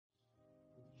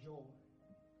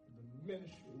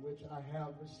ministry which I have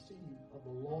received of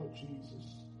the Lord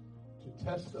Jesus, to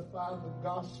testify the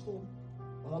gospel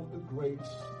of the grace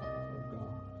of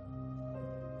God.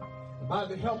 And by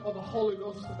the help of the Holy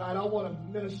Ghost tonight, I want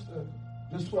to minister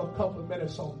just for a couple of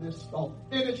minutes on this thought.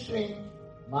 Finishing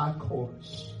my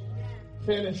course.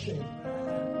 Finishing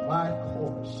my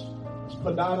course. Let's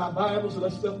put down our Bibles.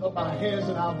 Let's lift up our hands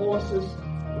and our voices.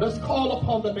 Let's call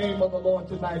upon the name of the Lord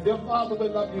tonight. Dear Father, we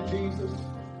love you, Jesus.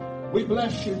 We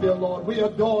bless you, dear Lord. We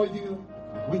adore you.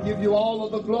 We give you all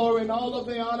of the glory and all of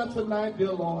the honor tonight,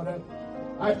 dear Lord. And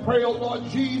I pray, oh Lord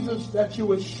Jesus, that you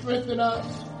would strengthen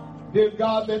us. Dear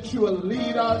God, that you would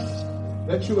lead us,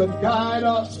 that you would guide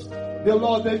us. Dear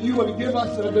Lord, that you would give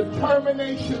us a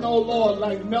determination, oh Lord,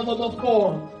 like never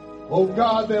before. Oh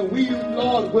God, that we,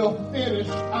 Lord, will finish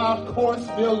our course,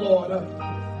 dear Lord.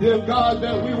 Dear God,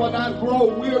 that we will not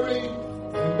grow weary,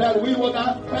 and that we will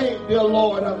not faint, dear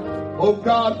Lord. Oh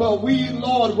God, but we,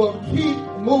 Lord, will keep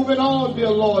moving on, dear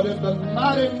Lord, in the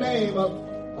mighty name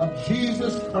of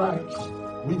Jesus Christ.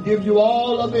 We give you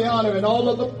all of the honor and all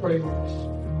of the praise.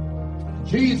 In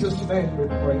Jesus' name we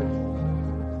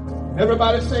pray.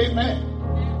 Everybody say amen.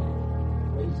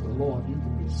 Praise the Lord. You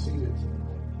can be seated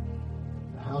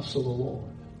in the house of the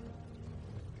Lord.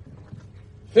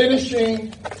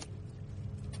 Finishing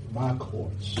my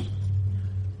course.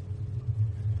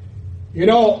 You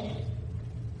know,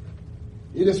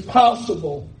 it is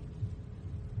possible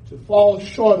to fall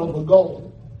short of a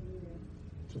goal,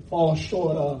 to fall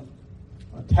short of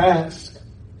a task,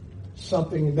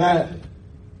 something that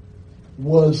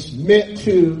was meant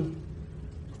to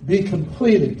be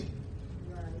completed,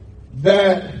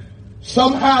 that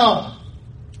somehow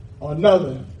or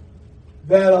another,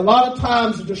 that a lot of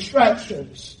times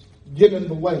distractions get in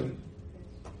the way,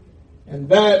 and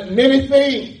that many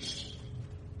things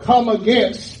come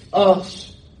against us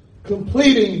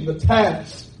completing the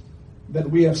task that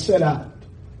we have set out.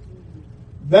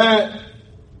 That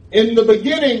in the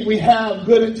beginning we have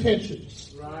good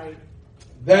intentions. Right.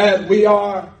 That we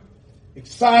are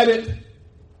excited,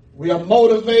 we are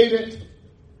motivated,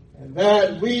 and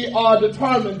that we are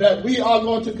determined that we are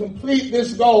going to complete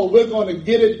this goal. We're going to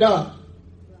get it done.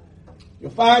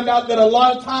 You'll find out that a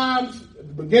lot of times at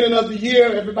the beginning of the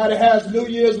year, everybody has New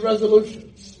Year's resolutions.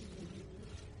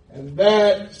 And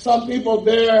that some people,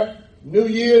 their New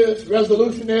Year's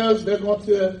resolution is they're going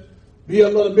to be a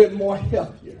little bit more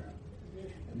healthier.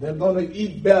 And they're going to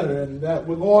eat better, and that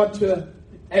we're going to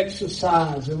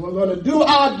exercise, and we're going to do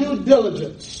our due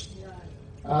diligence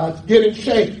to get in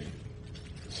shape.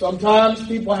 Sometimes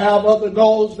people have other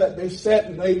goals that they set,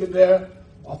 and maybe there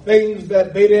are things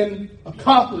that they didn't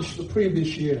accomplish the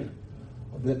previous year,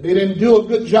 or that they didn't do a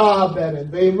good job at it.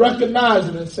 They recognize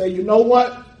it and say, you know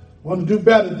what? I'm going to do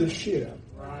better this year.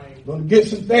 Right. I'm going to get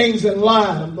some things in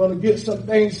line. I'm going to get some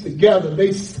things together.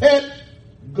 They set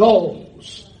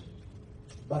goals.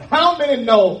 But how many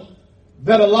know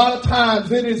that a lot of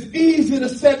times it is easy to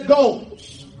set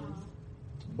goals,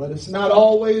 but it's not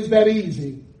always that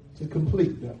easy to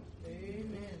complete them?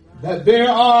 Amen. That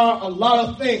there are a lot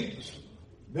of things.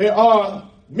 There are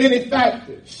many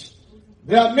factors.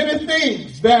 There are many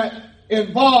things that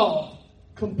involve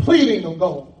completing a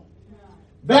goal.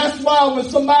 That's why when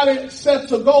somebody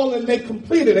sets a goal and they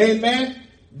complete it, amen,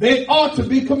 they ought to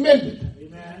be commended.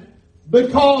 Amen.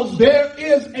 Because there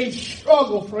is a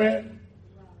struggle, friend.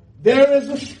 There is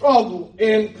a struggle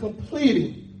in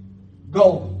completing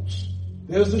goals.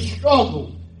 There's a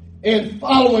struggle in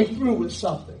following through with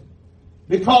something.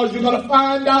 Because you're going to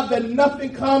find out that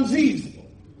nothing comes easy.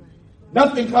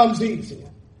 Nothing comes easy.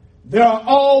 There are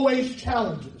always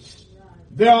challenges.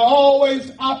 There are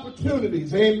always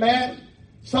opportunities, amen.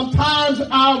 Sometimes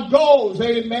our goals,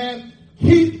 amen,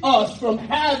 keep us from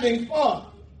having fun.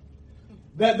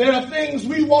 That there are things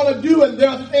we want to do, and there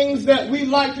are things that we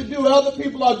like to do. Other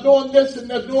people are doing this and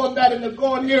they're doing that, and they're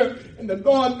going here and they're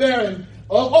going there. And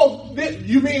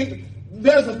you mean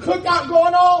there's a cookout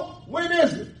going on? When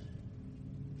is it?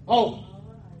 Oh,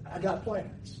 I got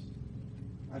plans.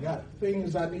 I got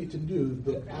things I need to do,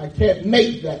 but I can't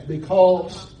make that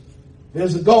because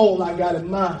there's a goal I got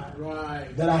in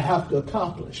mind that I have to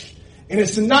accomplish. And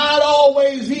it's not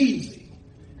always easy.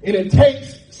 And it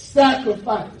takes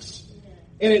sacrifice.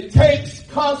 And it takes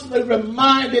constantly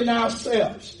reminding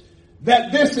ourselves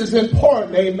that this is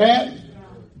important, amen?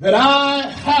 That I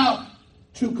have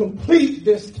to complete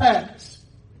this task.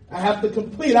 I have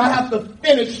to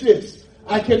finish this.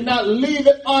 I cannot leave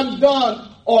it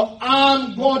undone, or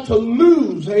I'm going to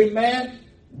lose, amen,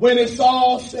 when it's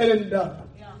all said and done.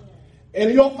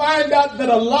 And you'll find out that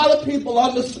a lot of people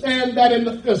understand that in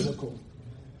the physical.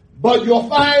 But you'll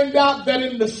find out that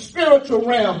in the spiritual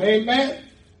realm, amen,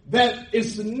 that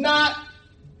it's not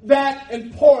that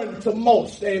important to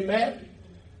most, amen.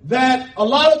 That a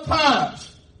lot of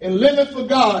times in living for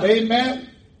God, amen,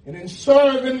 and in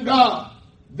serving God,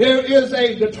 there is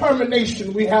a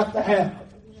determination we have to have.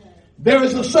 There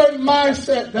is a certain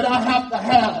mindset that I have to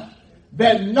have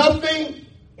that nothing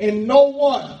and no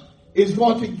one is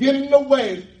going to get in the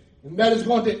way and that is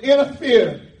going to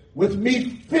interfere with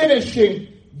me finishing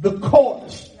the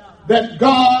course that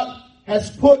God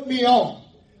has put me on.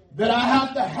 That I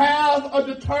have to have a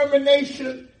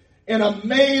determination and a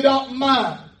made-up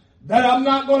mind that I'm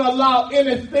not going to allow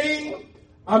anything,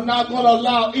 I'm not going to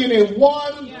allow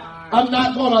anyone, I'm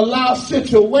not going to allow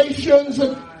situations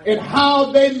and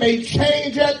how they may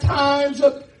change at times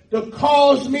to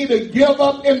cause me to give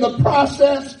up in the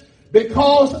process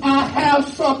because I have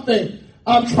something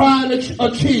I'm trying to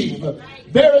achieve.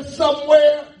 There is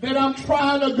somewhere that I'm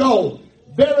trying to go.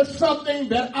 There is something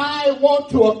that I want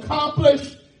to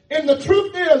accomplish. And the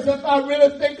truth is, if I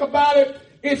really think about it,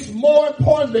 it's more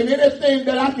important than anything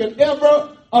that I can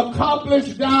ever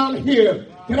accomplish down here.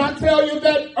 Can I tell you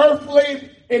that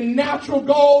earthly and natural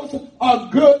goals are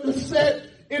good to set?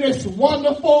 It is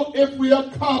wonderful if we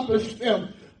accomplish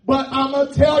them. But I'm going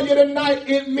to tell you tonight,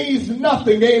 it means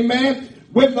nothing, amen,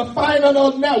 when in the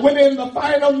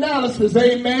final analysis,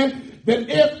 amen, that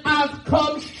if I've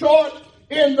come short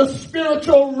in the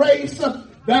spiritual race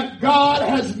that God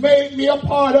has made me a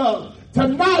part of.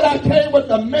 Tonight I came with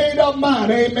a made-up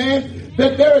mind, amen,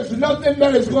 that there is nothing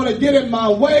that is going to get in my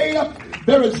way.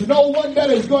 There is no one that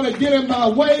is going to get in my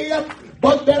way,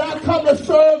 but that I come to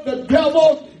serve the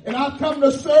devil and I come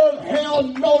to serve hell.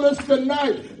 Notice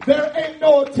tonight, there ain't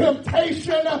no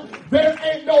temptation, there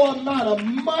ain't no amount of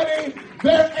money,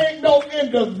 there ain't no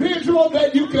individual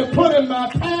that you can put in my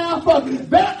path,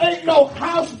 there ain't no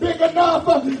house big enough,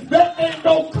 there ain't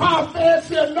no car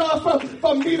fancy enough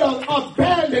for me to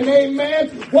abandon, amen,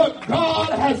 what God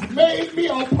has made me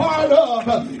a part of.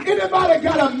 Anybody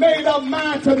got a made up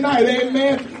mind tonight,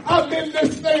 amen? I'm in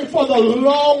this thing for the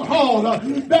long haul.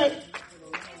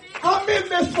 I'm in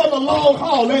this for the long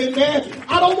haul, amen.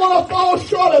 I don't want to fall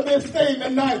short of this thing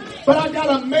tonight, but I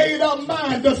got a made up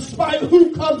mind despite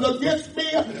who comes against me,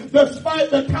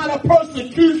 despite the kind of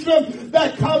persecution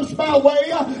that comes my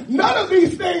way. None of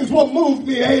these things will move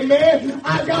me, amen.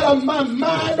 I got my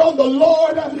mind on the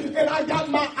Lord and I got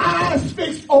my eyes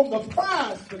fixed on the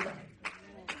prize tonight.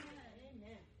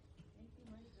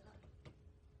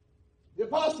 The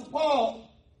Apostle Paul,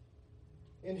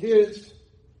 in his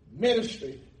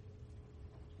ministry,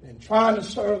 and trying to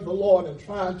serve the Lord and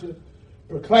trying to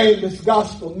proclaim this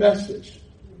gospel message,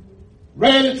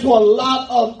 ran into a lot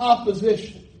of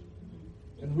opposition.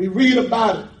 And we read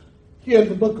about it here in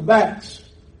the book of Acts,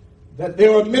 that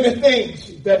there were many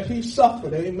things that he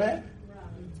suffered, amen.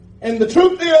 And the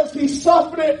truth is, he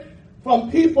suffered it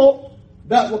from people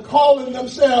that were calling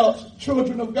themselves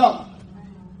children of God.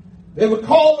 They were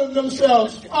calling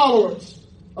themselves followers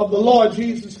of the Lord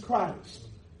Jesus Christ.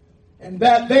 And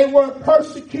that they were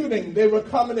persecuting, they were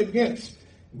coming against,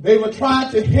 they were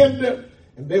trying to hinder,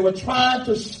 and they were trying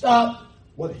to stop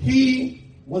what he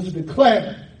was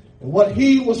declaring and what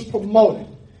he was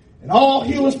promoting. And all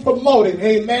he was promoting,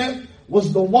 amen,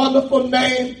 was the wonderful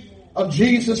name of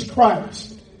Jesus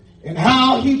Christ. And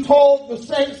how he told the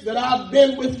saints that I've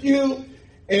been with you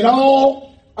and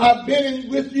all I've been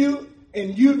with you,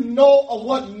 and you know of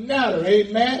what matter,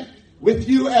 amen, with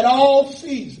you at all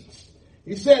seasons.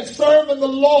 He said, serving the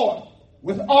Lord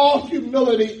with all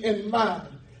humility in mind.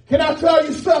 Can I tell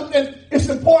you something? It's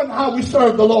important how we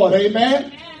serve the Lord.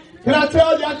 Amen. Can I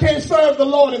tell you, I can't serve the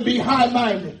Lord and be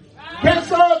high-minded. Can't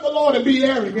serve the Lord and be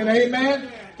arrogant.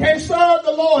 Amen. Can't serve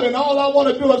the Lord and all I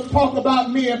want to do is talk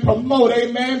about me and promote,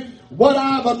 amen, what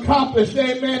I've accomplished,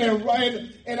 amen,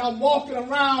 and I'm walking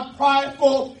around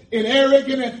prideful and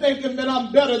arrogant and thinking that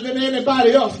I'm better than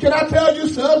anybody else. Can I tell you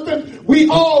something? We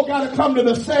all got to come to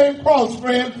the same cross,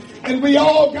 friend, and we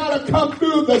all got to come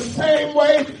through the same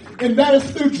way, and that is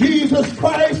through Jesus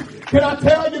Christ. Can I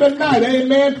tell you tonight,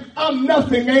 amen, I'm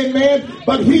nothing, amen,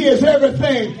 but he is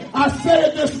everything. I said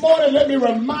it this morning, let me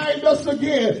remind us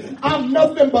again, I'm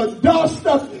nothing but dust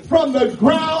from the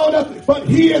ground, but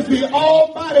he is the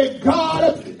almighty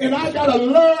God, and I got to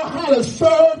learn how to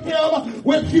serve him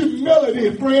with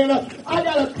humility, friend. I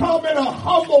got to come in a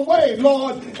humble way,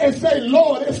 Lord, and say,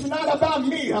 Lord, it's not about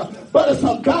me, but it's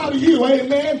about you,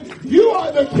 amen. You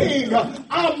are the king,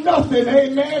 I'm nothing,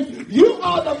 amen. You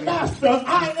are the master,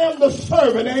 I am the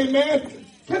servant, amen.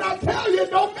 Can I tell you,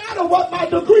 no matter what my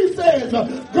degree says,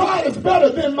 God is better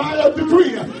than my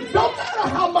degree. No matter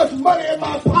how much money in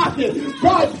my pocket,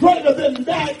 God's greater than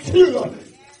that too.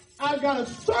 I got to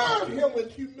serve him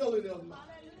with humility of mind.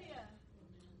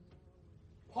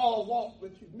 Paul walked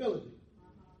with humility,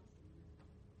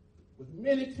 with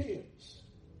many tears.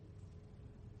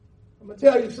 I'm going to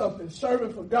tell you something,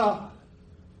 serving for God,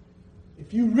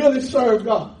 if you really serve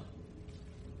God,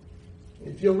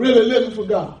 if you're really living for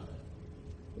God,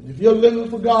 and if you're living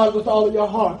for God with all of your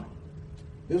heart,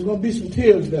 there's going to be some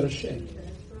tears that are shed.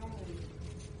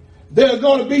 There's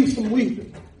going to be some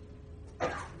weeping.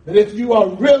 That if you are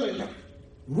really,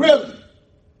 really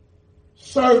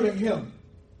serving Him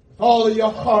with all of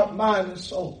your heart, mind, and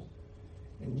soul,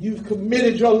 and you've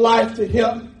committed your life to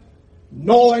Him,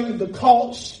 knowing the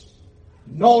cost,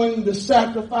 knowing the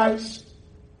sacrifice,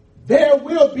 there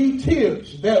will be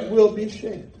tears that will be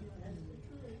shed.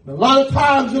 And a lot of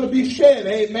times it'll be shed,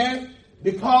 amen,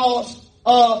 because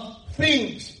of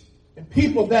things and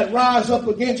people that rise up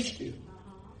against you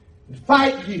and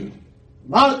fight you.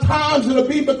 A lot of times it'll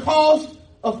be because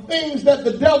of things that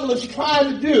the devil is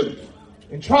trying to do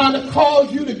and trying to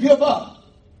cause you to give up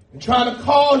and trying to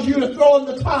cause you to throw in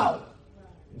the towel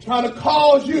and trying to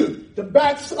cause you to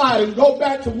backslide and go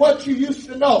back to what you used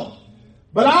to know.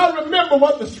 But I remember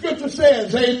what the scripture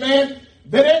says, amen,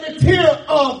 that every tear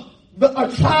of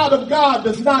a child of God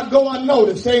does not go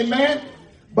unnoticed, amen,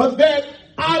 but that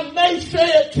I may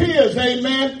shed tears,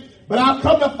 amen, but I've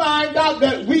come to find out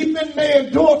that weeping may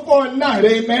endure for a night,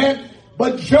 amen,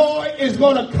 but joy is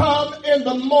going to come in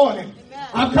the morning.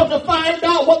 I've come to find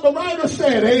out what the writer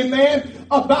said, amen,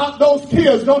 about those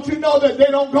tears. Don't you know that they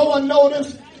don't go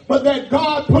unnoticed, but that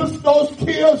God puts those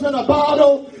tears in a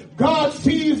bottle? God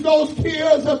sees those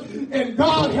tears, and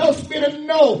God helps me to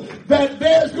know that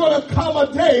there's going to come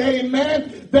a day,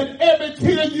 amen, that every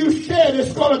tear you shed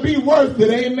is going to be worth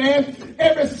it, amen.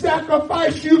 Every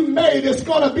sacrifice you made is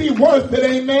going to be worth it,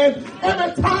 amen.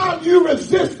 Every time you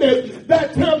resisted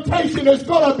that temptation is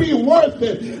going to be worth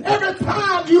it. Every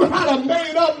time you had a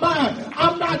made up mind,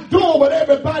 I'm not doing what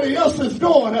everybody else is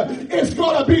doing, it's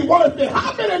going to be worth it.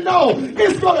 How many know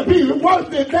it's going to be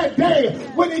worth it that day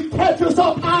when He catches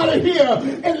up out of here?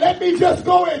 And let me just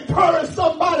go encourage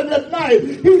somebody tonight.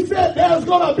 He said there's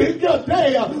going to be a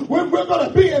day when we're going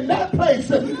to be in that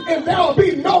place, and there'll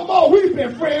be no more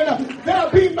weeping, friend.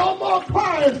 There'll be no more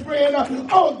crying, friend.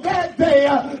 On that day,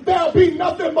 there'll be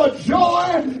nothing but joy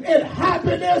and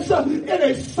happiness and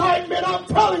excitement. I'm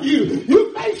telling you,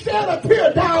 you may shed a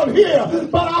tear down here,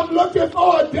 but I'm looking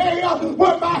for a day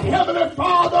where my Heavenly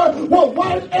Father will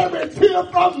wipe every tear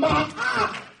from my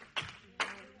eye.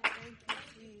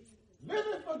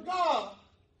 Living for God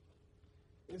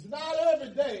is not every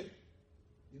day.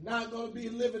 You're not going to be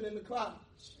living in the clouds.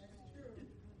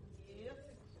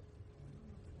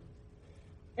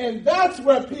 And that's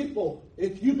where people,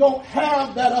 if you don't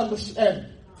have that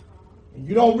understanding, and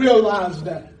you don't realize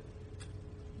that,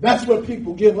 that's where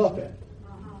people give up at.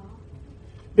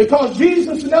 Because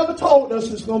Jesus never told us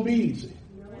it's going to be easy.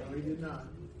 No, He did not.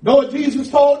 Know what Jesus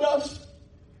told us?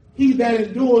 He that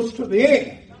endures to the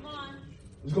end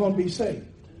is going to be saved.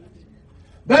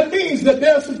 That means that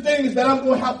there are some things that I'm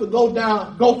going to have to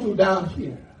go through down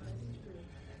here.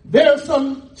 There are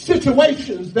some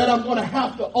situations that I'm going to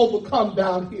have to overcome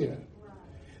down here.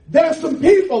 There are some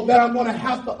people that I'm going to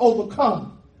have to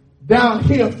overcome down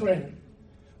here, friend.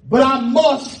 But I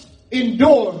must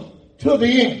endure to the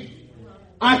end.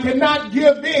 I cannot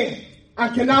give in. I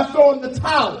cannot throw in the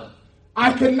towel.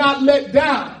 I cannot let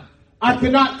down. I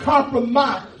cannot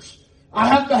compromise. I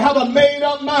have to have a made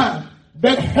up mind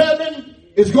that heaven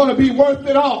is going to be worth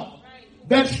it all.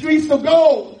 That streets of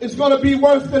gold is going to be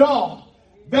worth it all.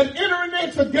 That entering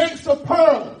into gates of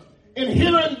pearl and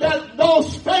hearing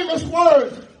those famous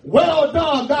words, well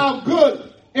done, thou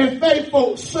good and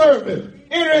faithful servant.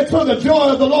 Enter into the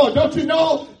joy of the Lord. Don't you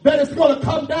know that it's going to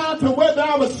come down to whether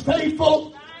I was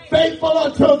faithful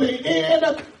until the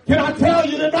end? Can I tell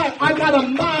you tonight, I got a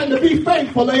mind to be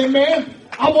faithful, amen.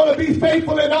 I want to be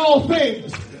faithful in all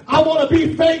things. I want to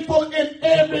be faithful in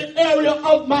every area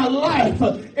of my life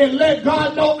and let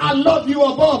God know I love you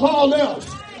above all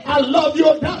else. I love you.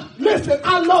 Listen,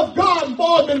 I love God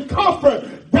more than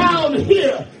comfort down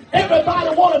here.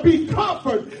 Everybody want to be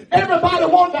comfort. Everybody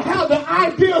want to have the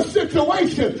ideal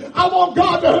situation. I want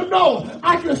God to know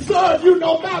I can serve you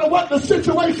no matter what the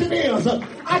situation is.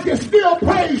 I can still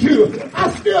praise you.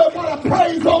 I still got a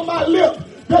praise on my lips.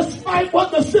 Despite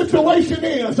what the situation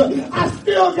is, I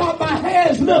still got my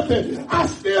hands lifted. I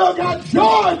still got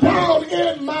joy down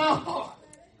in my heart.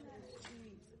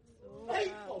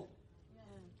 Faithful.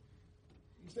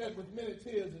 He said, with many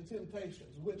tears and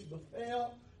temptations, which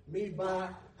befell me by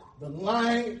the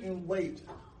lying in wait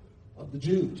of the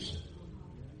Jews.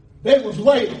 They was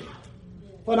waiting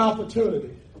for an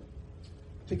opportunity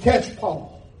to catch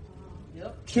Paul,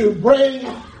 to bring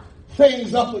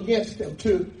things up against him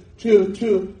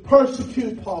to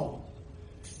persecute Paul.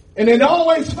 And I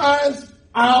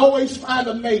always find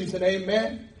amazing,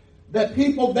 amen, that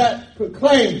people that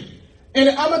proclaim, and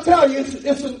I'm going to tell you,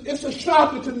 it's a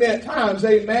shocker to me at times,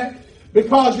 amen,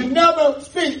 because you never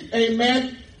think,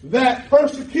 amen, that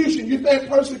persecution, you think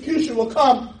persecution will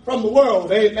come from the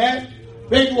world, amen.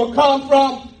 They will come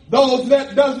from those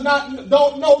that don't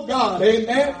know God,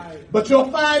 amen. But you'll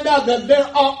find out that there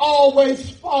are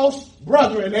always false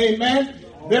brethren, amen.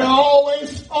 There are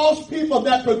always false people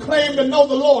that proclaim to know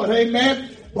the Lord,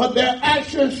 amen. But their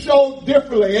actions show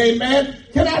differently, amen.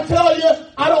 Can I tell you,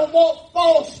 I don't want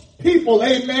false people,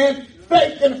 amen,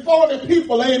 fake and phony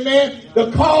people, amen,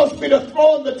 to cause me to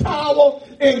throw in the towel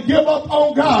and give up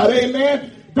on God,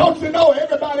 amen. Don't you know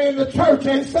everybody in the church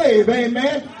ain't saved,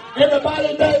 amen.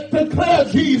 Everybody that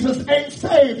declares Jesus ain't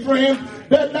saved, friend.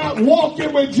 They're not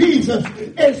walking with Jesus.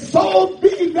 And so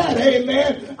be that,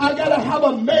 amen. I got to have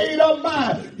a made up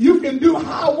mind. You can do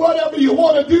whatever you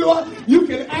want to do. You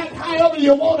can act however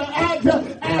you want to act.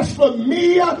 As for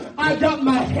me, I got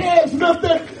my hands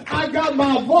lifted. I got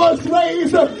my voice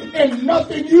raised. And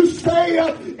nothing you say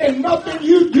and nothing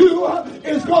you do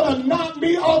is going to knock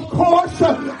me off course.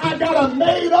 I got a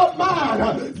made up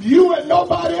mind. You and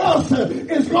nobody else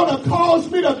is going to cause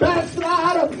me to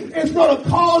backslide. It's going to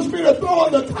cause me to throw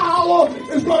in the towel.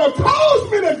 It's going to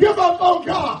cause me to give up on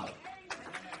God.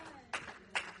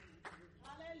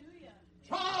 Hallelujah.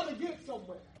 Trying to get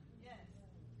somewhere. Yes.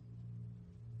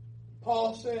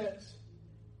 Paul says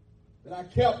that I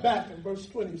kept back, in verse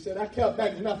 20, he said, I kept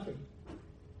back nothing,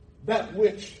 that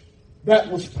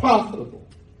was profitable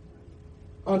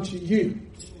unto you.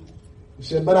 He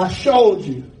said, but I showed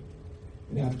you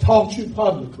and have taught you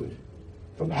publicly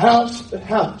from house to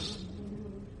house,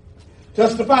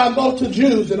 testifying both to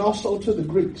Jews and also to the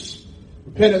Greeks,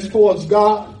 repentance towards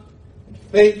God and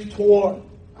faith toward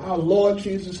our Lord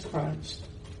Jesus Christ.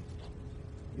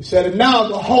 He said, and now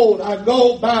behold, I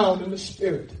go bound in the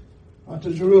Spirit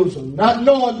unto Jerusalem, not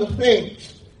knowing the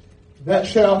things that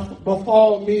shall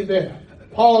befall me there.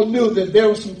 Paul knew that there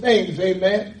were some things,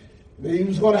 amen, that he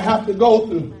was going to have to go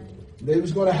through, that he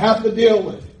was going to have to deal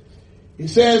with. He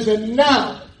says, and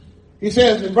now, he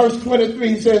says in verse 23,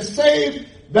 he says, save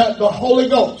that the Holy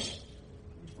Ghost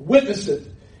witnesseth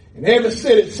in every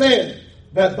city, saying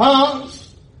that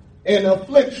bonds and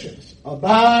afflictions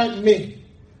abide me.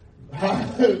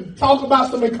 Talk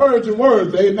about some encouraging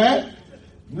words, amen.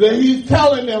 That he's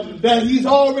telling them that it's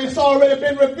already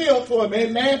been revealed to him,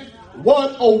 amen.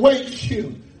 What awaits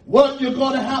you, what you're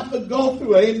going to have to go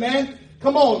through, amen.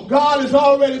 Come on, God has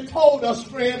already told us,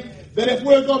 friend, that if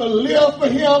we're going to live for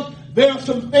him, there are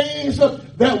some things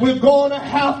that we're going to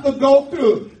have to go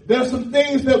through. There's some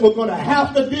things that we're going to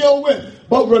have to deal with.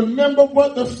 But remember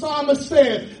what the psalmist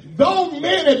said. Though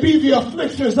many be the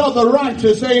afflictions of the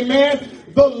righteous, amen,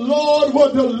 the Lord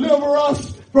will deliver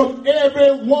us from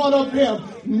every one of them.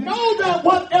 Know that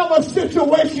whatever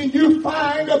situation you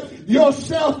find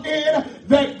yourself in,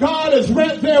 that God is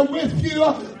right there with you.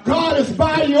 God is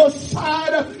by your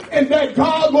side, and that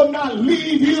God will not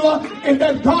leave you, and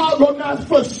that God will not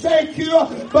forsake you.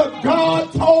 But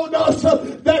God told us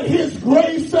that his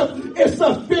grace is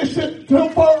sufficient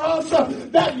for us.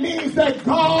 That means that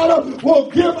God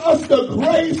will give us the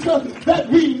grace that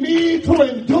we need to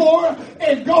endure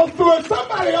and go through it.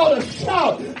 Somebody ought to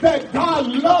shout that God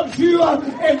loves you,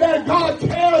 and that God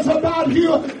cares about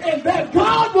you, and that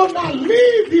God will not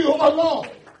leave you alone.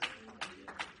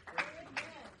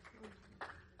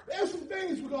 There's some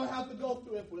things we're going to have to go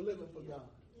through if we're living for God.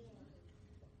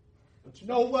 But you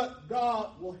know what?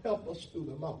 God will help us through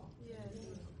them all.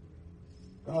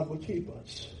 God will keep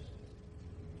us.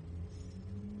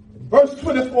 Verse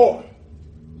 24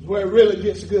 is where it really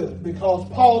gets good, because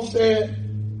Paul said,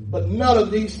 but none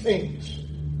of these things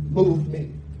move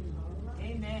me.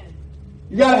 Amen.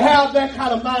 You got to have that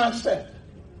kind of mindset,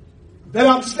 that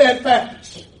I'm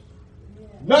steadfast.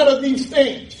 None of these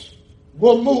things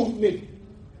will move me.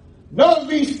 None of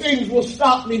these things will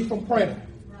stop me from praying.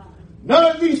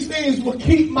 None of these things will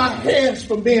keep my hands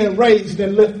from being raised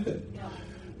and lifted.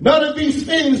 None of these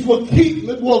things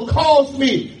will cause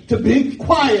me to be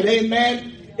quiet,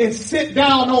 amen, and sit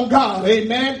down on God,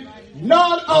 amen.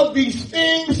 None of these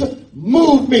things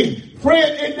move me.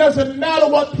 Friend, it doesn't matter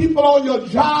what people on your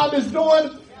job is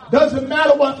doing. Doesn't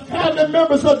matter what family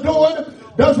members are doing.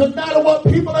 Doesn't matter what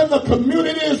people in the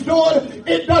community is doing.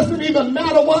 It doesn't even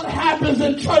matter what happens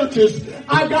in churches.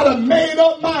 I got a made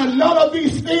up mind. None of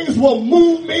these things will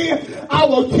move me. I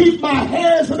will keep my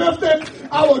hands lifted.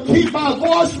 I will keep my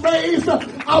voice raised.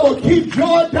 I will keep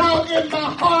joy down in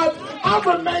my heart.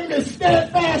 I'm remaining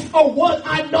steadfast on what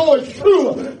I know is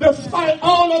true, despite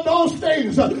all of those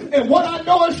things. And what I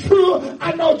know is true,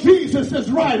 I know Jesus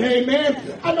is right,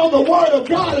 amen. I know the word of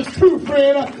God is true,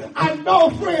 friend. I know,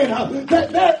 friend,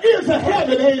 that there is a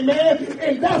heaven, amen,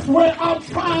 and that's where I'm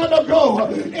trying to go.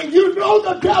 And you know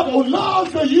the devil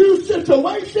loves to use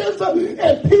situations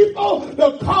and people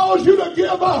to cause you to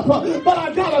give up. But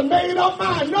I got a made up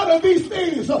mind. None of these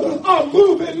things are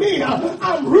moving me.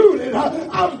 I'm rooted.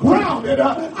 I'm grounded.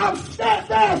 I'm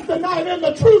steadfast tonight in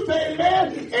the truth,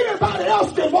 amen. Anybody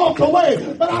else can walk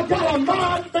away, but I got a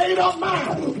mind, made up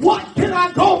mind. What can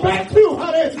I go back to,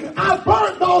 honey? I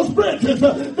burned those bridges.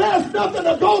 There's nothing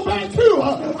to go back to.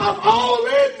 I'm all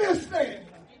in this thing.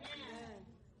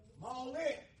 I'm all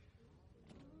in.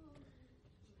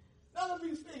 None of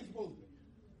these things move me.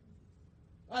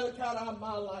 I count out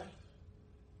my life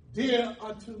dear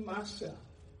unto myself.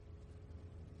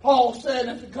 Paul said,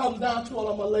 if it comes down to it,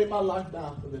 I'm going to lay my life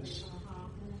down for this.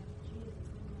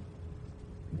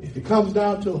 If it comes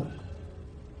down to it,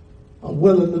 I'm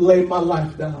willing to lay my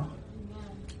life down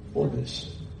for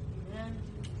this.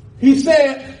 He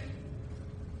said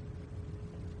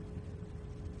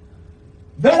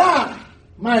that I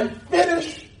might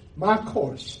finish my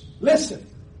course. Listen,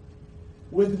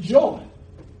 with joy.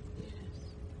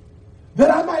 That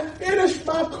I might finish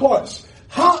my course.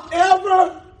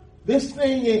 However this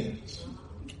thing is.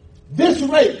 This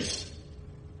race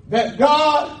that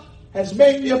God has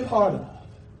made me a part of.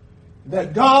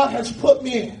 That God has put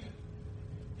me in.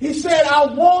 He said, I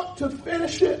want to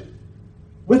finish it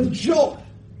with joy.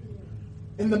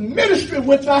 In the ministry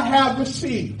which I have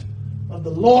received of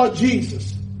the Lord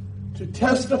Jesus, to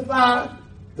testify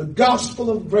the gospel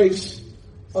of grace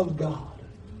of God.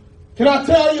 Can I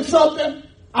tell you something?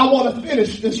 I want to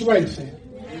finish this race.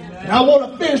 And I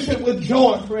want to finish it with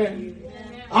joy, friend.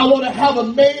 I want to have a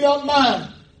made up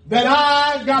mind that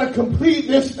I got to complete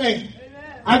this thing.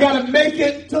 I got to make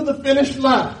it to the finish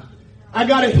line. I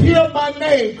got to hear my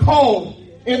name called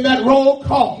in that roll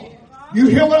call. You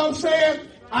hear what I'm saying?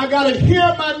 I got to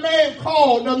hear my name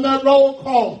called in that roll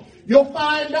call. You'll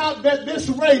find out that this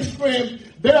race, friend,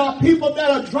 there are people that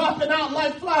are dropping out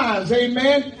like flies.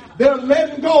 Amen. They're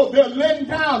letting go. They're letting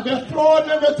down. They're throwing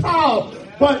in the towel.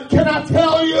 But can I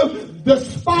tell you,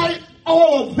 despite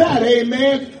all of that,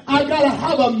 amen, I got to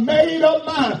have a made up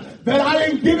mind that I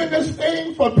ain't getting this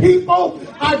thing for people.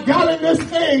 I got in this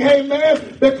thing,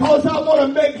 amen, because I want to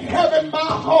make heaven my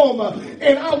home.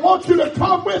 And I want you to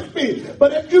come with me.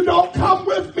 But if you don't come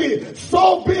with me,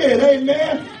 so be it,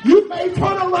 amen. You may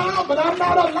turn around, but I'm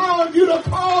not allowing you to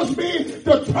cause me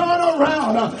to turn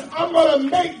around. I'm going to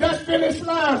make that finish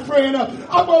line, friend.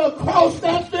 I'm going to cross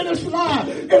that finish line.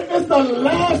 If it's the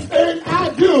last thing I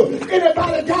do,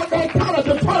 anybody got that kind of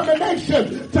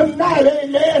determination tonight,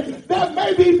 amen? There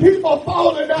may be people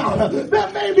falling out.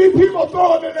 There may be people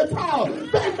throwing in the towel.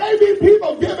 There may be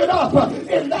people giving up.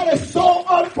 And that is so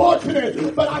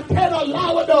unfortunate. But I can't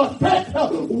allow it to affect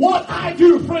what I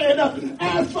do, friend.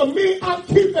 As for me, I'm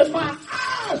keeping my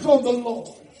eyes on the Lord.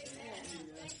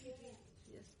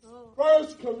 1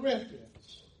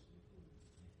 Corinthians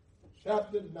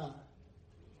chapter 9.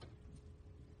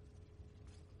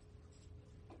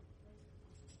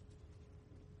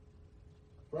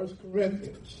 First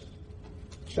Corinthians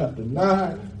chapter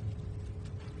 9.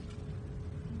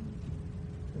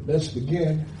 And let's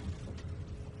begin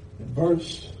in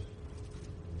verse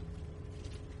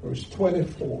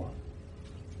 24.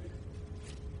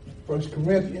 1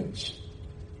 Corinthians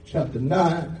chapter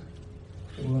 9.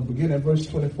 And we'll begin at verse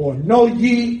 24. Know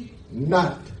ye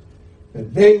not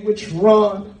that they which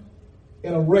run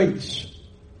in a race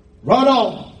run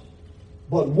on,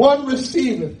 but one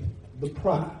receiveth the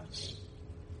prize.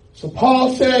 So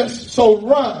Paul says, so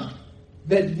run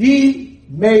that ye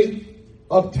may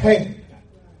obtain.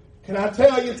 Can I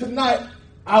tell you tonight,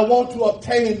 I want to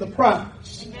obtain the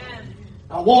prize. Amen.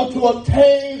 I want to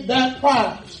obtain that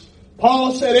prize.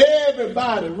 Paul said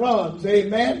everybody runs,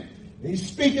 amen. He's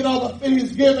speaking of,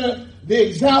 he's giving the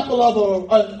example of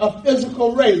a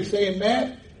physical race,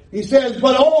 amen. He says,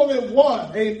 but only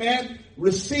one, amen,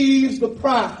 receives the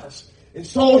prize. And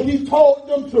so he told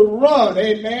them to run,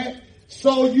 amen,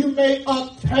 so you may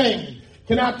obtain.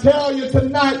 Can I tell you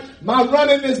tonight, my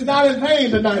running is not in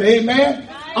vain tonight, amen.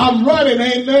 I'm running,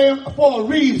 amen, for a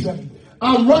reason.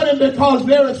 I'm running because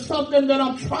there is something that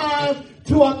I'm trying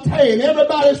to obtain.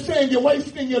 Everybody's saying you're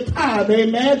wasting your time,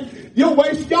 amen.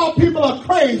 Y'all people are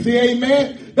crazy,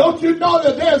 amen. Don't you know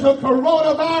that there's a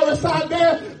coronavirus out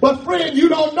there? But friend, you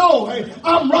don't know. Hey,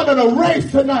 I'm running a race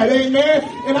tonight, amen.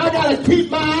 And I got to keep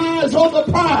my eyes on the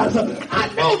prize.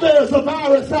 I know there's a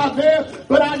virus out there,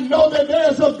 but I know that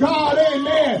there's a God,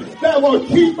 amen, that will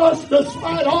keep us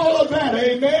despite all of that,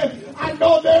 amen. I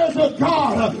know there's a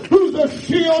God who's a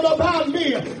shield about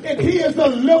me, and he is the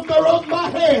lifter of my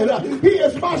head. He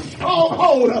is my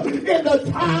stronghold in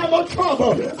the time of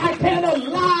trouble. I can't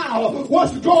allow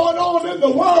what's going on in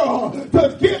the world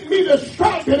to get me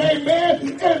distracted,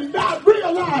 amen, and not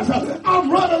realize I'm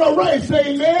running a race,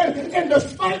 amen, and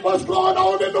despite what's going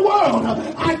on in the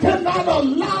world, I cannot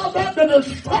allow that to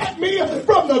distract me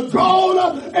from the goal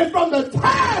and from the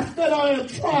task that I am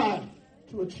trying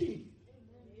to achieve.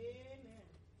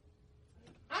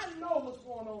 I know what's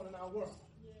going on in our world,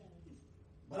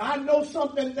 but I know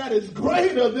something that is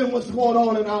greater than what's going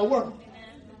on in our world.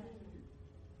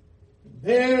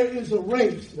 There is a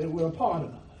race that we're a part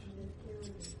of.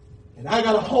 And I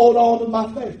got to hold on to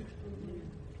my faith.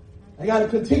 I got to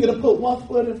continue to put one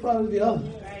foot in front of the other.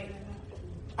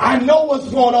 I know what's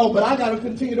going on, but I got to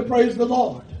continue to praise the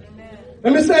Lord.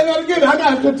 Let me say that again. I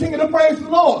got to continue to praise the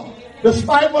Lord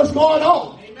despite what's going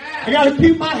on. I got to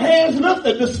keep my hands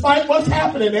lifted despite what's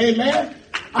happening. Amen.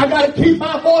 I got to keep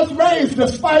my voice raised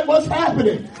despite what's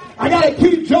happening. I got to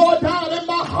keep joy down in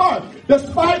my heart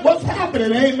despite what's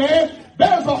happening. Amen.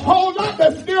 There's a whole lot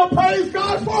that still praise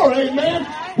God for. Amen.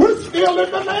 We're still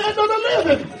in the land of the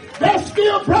living. There's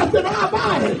still breath in our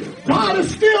body. God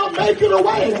is still making a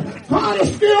way. God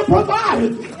is still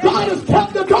providing. God has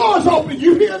kept the doors open.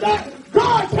 You hear that?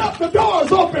 God kept the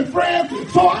doors open, friend.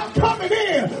 So I'm coming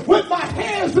in with my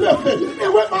hands lifted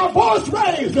and with my voice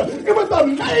raised and with a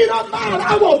made up mind.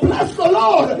 I will bless the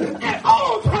Lord at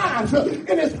all times,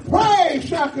 and his praise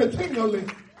shall continually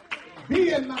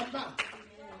be in my mouth.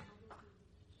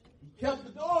 He kept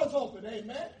the doors open,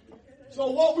 amen.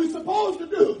 So what we supposed to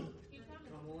do?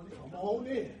 Come on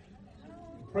in.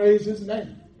 Praise his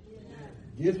name.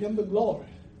 Give him the glory.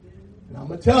 And I'm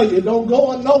going to tell you, don't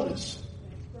go unnoticed.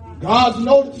 God's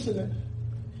noticing it.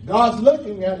 God's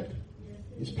looking at it.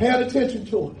 He's paying attention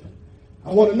to it.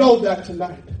 I want to know that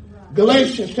tonight.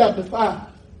 Galatians chapter 5.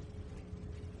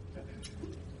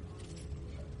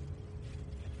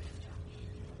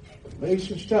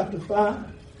 Galatians chapter 5.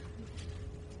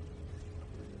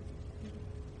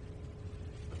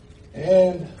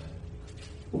 And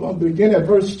we're going to begin at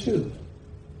verse 2.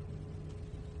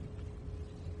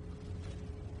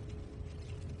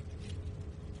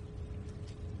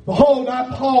 Behold, I,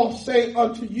 Paul, say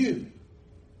unto you,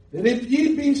 that if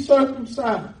ye be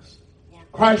circumcised,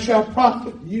 Christ shall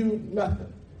profit you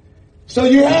nothing. So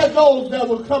you had those that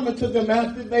were coming to them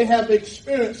after they have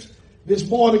experienced this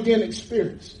born-again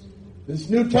experience, this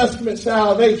New Testament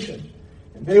salvation,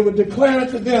 and they were declaring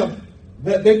to them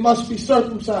that they must be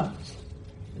circumcised.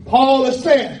 And Paul is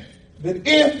saying that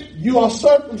if you are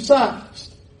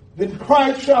circumcised, then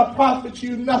Christ shall profit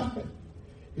you nothing.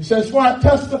 He says, for I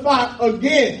testify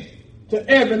again to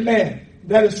every man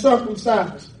that is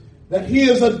circumcised, that he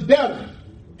is a debtor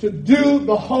to do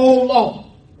the whole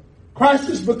law. Christ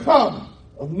is become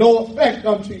of no effect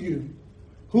unto you.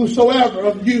 Whosoever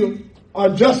of you are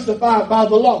justified by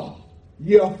the law,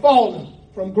 ye are fallen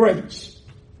from grace.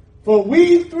 For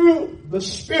we through the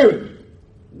Spirit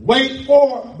wait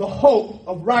for the hope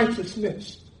of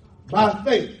righteousness by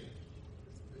faith.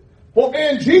 For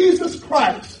in Jesus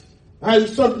Christ, neither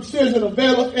circumcision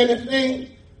availeth anything,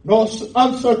 nor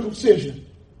uncircumcision,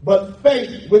 but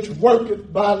faith which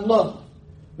worketh by love.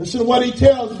 Listen to what he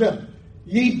tells them.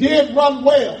 Ye did run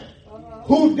well.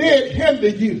 Who did hinder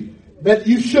you that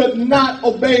you should not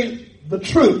obey the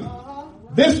truth?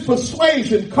 This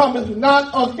persuasion cometh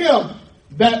not of him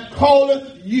that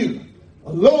calleth you.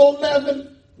 A little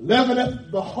leaven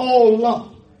leaveneth the whole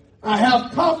lump. I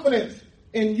have confidence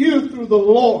in you through the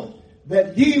Lord,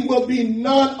 that ye will be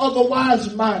none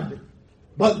otherwise minded.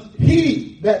 But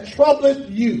he that troubleth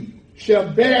you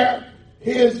shall bear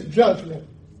his judgment,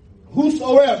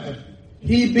 whosoever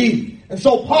he be. And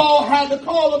so Paul had to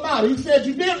call him out. He said,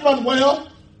 you did run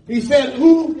well. He said,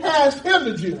 who has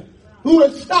hindered you? Who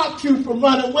has stopped you from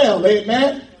running well?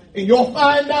 Amen. And you'll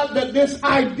find out that this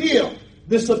idea,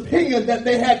 this opinion that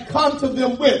they had come to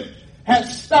them with, had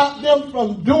stopped them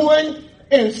from doing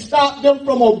and stopped them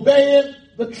from obeying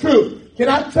the truth. Can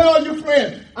I tell you,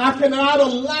 friend, I cannot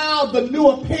allow the new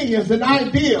opinions and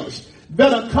ideas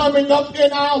that are coming up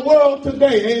in our world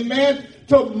today, amen,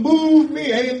 to move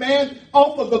me, amen,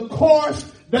 off of the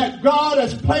course that God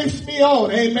has placed me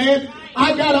on, amen.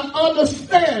 I got to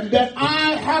understand that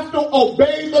I have to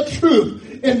obey the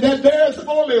truth. And that there's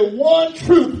only one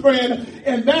truth, friend.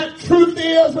 And that truth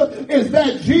is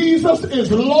that Jesus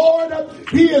is Lord.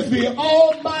 He is the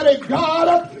Almighty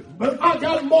God. But I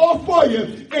got more for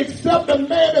you. Except a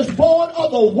man is born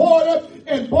of the water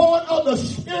and born of the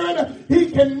Spirit, he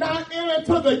cannot enter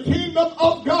into the kingdom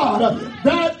of God.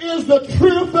 That is the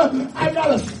truth. I got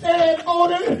to stand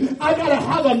on it. I got to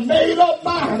have a made up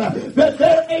mind that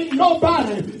there ain't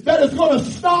nobody that is going to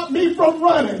stop me from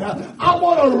running. I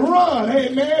want to run,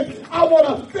 amen. I want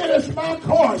to finish my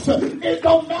course. It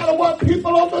don't matter what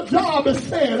people on the job is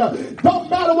saying. Don't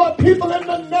matter what people in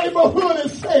the neighborhood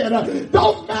is saying.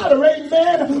 Don't matter,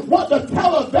 amen, what the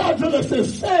televangelist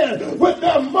is saying with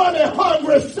their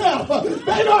money-hungry self.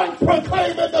 They aren't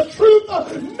proclaiming the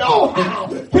truth. No how.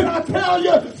 Can I tell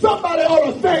you, somebody ought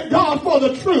to thank God for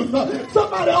the truth.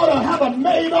 Somebody ought to have a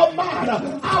made-up mind.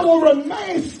 I will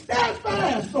remain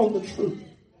steadfast on the truth.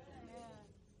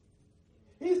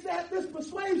 He said this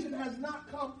persuasion has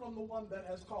not come from the one that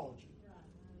has called you.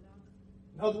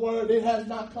 In other words, it has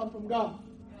not come from God.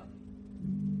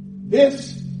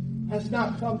 This has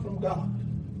not come from God.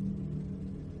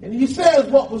 And he says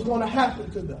what was going to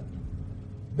happen to them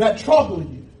that trouble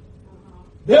you.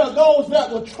 There are those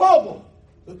that will trouble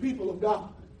the people of God.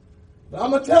 But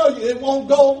I'm going to tell you, it won't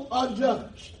go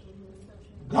unjudged.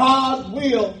 God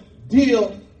will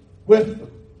deal with them.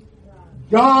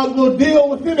 God will deal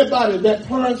with anybody that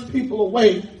turns people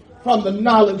away from the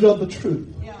knowledge of the truth.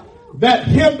 That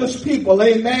hinders people,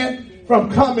 amen,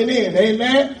 from coming in,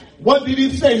 amen. What did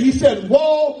he say? He said,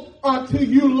 woe unto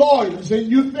you lawyers and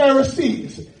you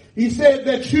Pharisees. He said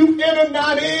that you enter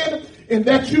not in and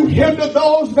that you hinder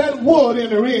those that would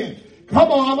enter in.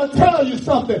 Come on, I'm going to tell you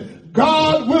something.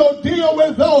 God will deal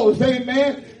with those,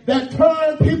 amen, that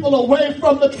turn people away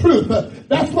from the truth.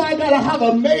 That's why I got to have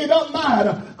a made up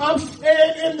mind. I'm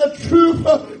staying in the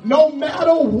truth no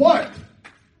matter what.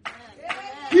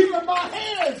 Keeping my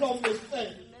hands on this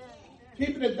thing.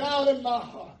 Keeping it down in my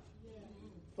heart.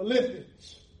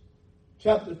 Philippians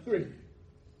chapter 3.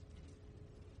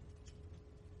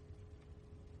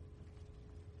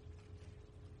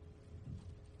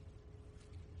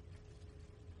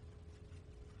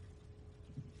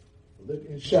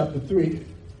 Philippians chapter 3,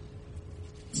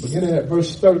 beginning at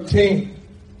verse 13.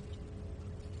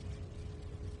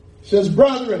 It says,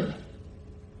 brethren,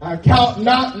 I count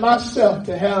not myself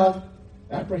to have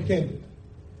apprehended.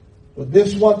 But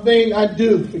this one thing I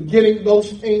do, forgetting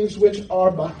those things which are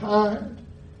behind,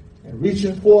 and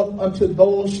reaching forth unto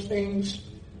those things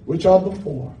which are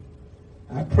before.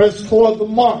 I press toward the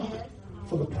mark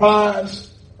for the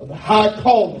prize of the high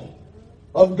calling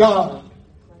of God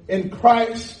in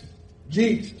Christ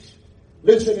Jesus.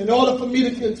 Listen, in order for me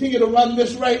to continue to run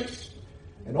this race,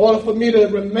 in order for me to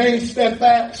remain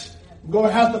steadfast, I'm going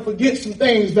to have to forget some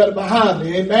things that are behind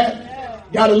me. Amen.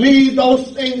 Got to leave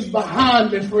those things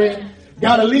behind me, friend.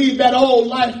 Got to leave that old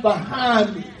life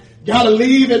behind me. Got to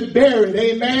leave it buried.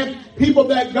 Amen. People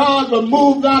that God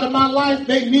removed out of my life,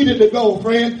 they needed to go,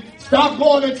 friend. Stop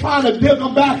going and trying to dig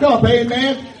them back up.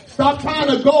 Amen. Stop trying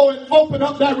to go and open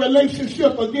up that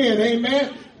relationship again.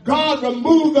 Amen. God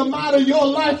removed them out of your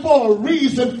life for a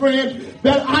reason, friend,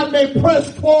 that I may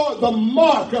press toward the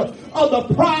mark of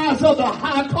the prize of the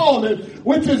high calling,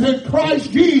 which is in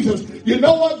Christ Jesus. You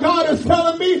know what God is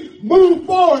telling me? Move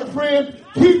forward, friend.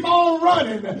 Keep on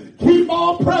running. Keep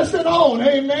on pressing on.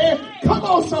 Amen. Come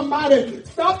on, somebody.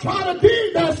 Stop trying to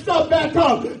dig that stuff back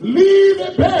up. Leave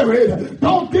it buried.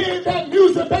 Don't dig that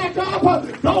music back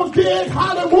up. Don't dig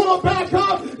Hollywood back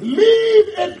up. Leave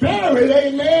it buried.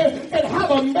 Amen. And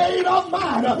have a made up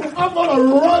mind. I'm going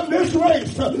to run this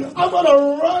race. I'm going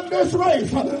to run this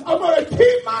race. I'm going to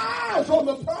keep my eyes on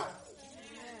the prize.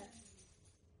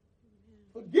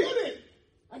 Forget it.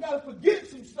 I got to forget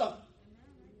some stuff.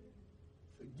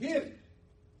 Forget it.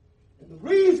 And the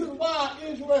reason why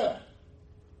Israel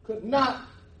could not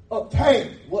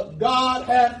obtain what God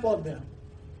had for them,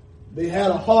 they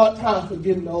had a hard time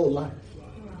forgetting the old life.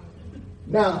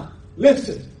 Now,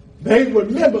 listen, they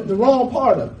remembered the wrong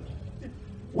part of it.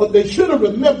 What they should have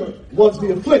remembered was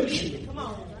the affliction.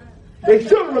 They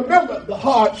should have remembered the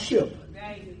hardship.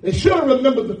 They should have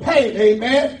remembered the pain,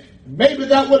 amen. Maybe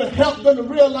that would have helped them to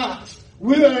realize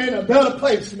we are in a better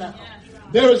place now.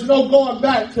 There is no going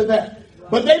back to that.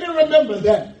 But they didn't remember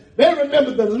that. They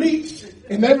remembered the leeks,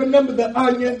 and they remembered the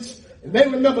onions, and they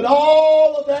remembered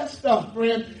all of that stuff,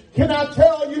 friend. Can I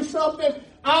tell you something?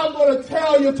 I'm going to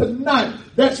tell you tonight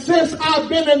that since I've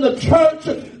been in the church,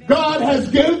 God has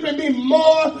given me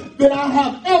more than I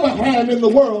have ever had in the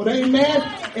world. Amen.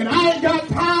 And I ain't got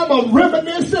time of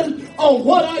reminiscing on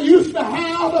what I used to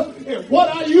have and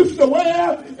what I used to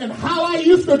wear and how I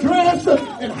used to dress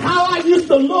and how I used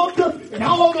to look and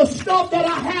all the stuff that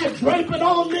I had draping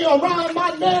on me around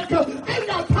my neck. I ain't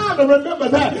got time to remember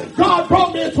that. God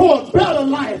brought me into a better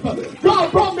life.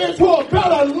 God brought me into a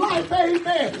better life,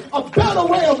 amen. A better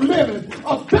way of living,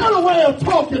 a better way of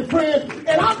talking, friends.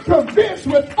 And I'm convinced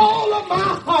with all of my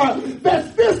heart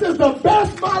that this is the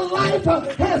best my life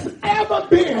has ever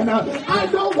been. I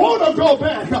don't want to go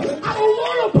back. I don't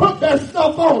want to put that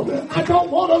stuff on. I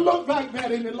don't want to look like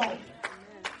that any longer.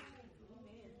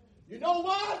 You know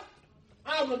what?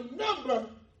 I remember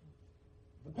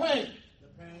the pain.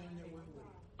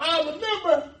 I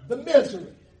remember the misery.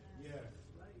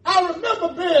 I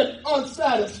remember being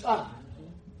unsatisfied.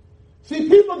 See,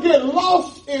 people get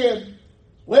lost in,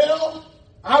 well,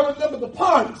 I remember the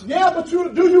parties. Yeah, but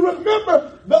do you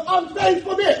remember the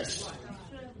unfaithfulness?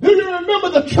 Do you remember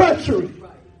the treachery?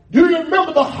 Do you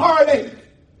remember the heartache?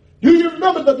 Do you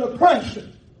remember the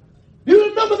depression? Do you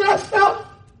remember that stuff?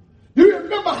 Do you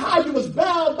remember how you was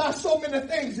bound by so many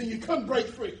things and you couldn't break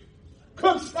free?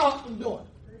 Couldn't stop from doing it?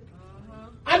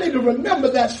 I need to remember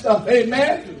that stuff,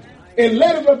 amen? And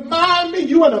let it remind me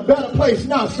you in a better place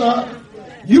now, son.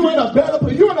 You in a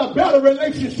better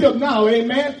relationship now,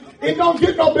 amen? It don't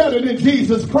get no better than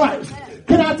Jesus Christ.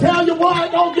 Can I tell you why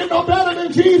it don't get no better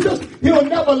than Jesus? He'll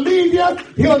never leave you.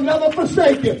 He'll never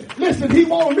forsake you. Listen, he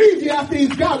won't leave you after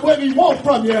he's got what he wants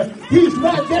from you. He's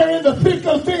right there in the thick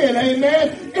of it,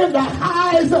 amen. In the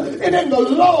highs and in the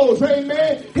lows,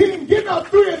 amen. He can get up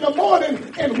 3 in the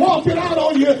morning and walk it out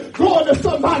on you, going to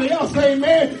somebody else,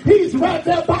 amen. He's right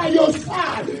there by your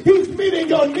side. He's meeting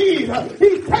your need.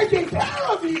 He's taking care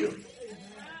of you.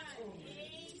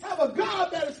 Have a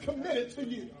God that is committed to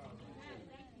you.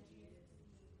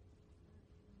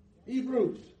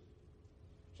 Hebrews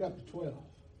chapter 12.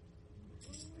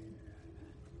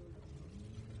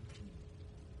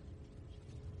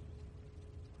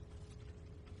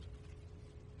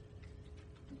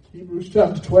 Hebrews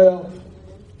chapter 12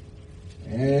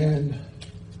 and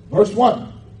verse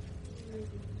 1.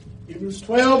 Hebrews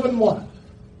 12 and 1.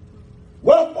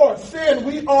 Wherefore, seeing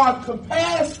we are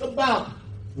compassed about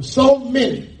with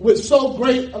so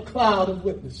great a cloud of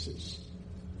witnesses,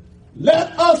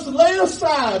 let us lay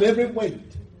aside every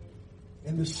weight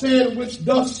and the sin which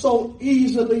doth so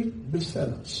easily beset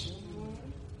us.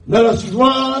 Let us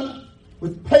run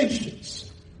with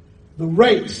patience the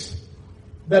race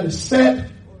that is set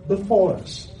before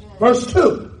us. Verse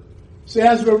 2. See,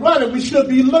 as we're running, we should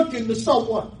be looking to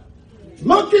someone.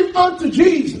 Looking unto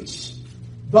Jesus,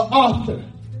 the author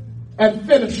and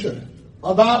finisher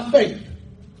of our faith,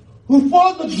 who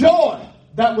for the joy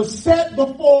that was set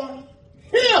before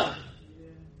him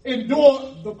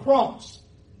endured the cross,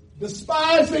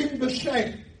 despising the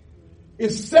shame,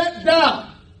 is set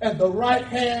down at the right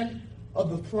hand of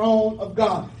the throne of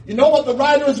God. You know what the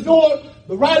writer is doing?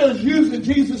 The writer is using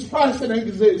Jesus Christ as an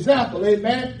example,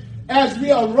 amen, as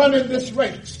we are running this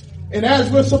race and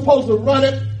as we're supposed to run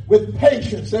it with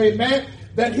patience, amen,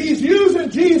 that he's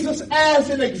using Jesus as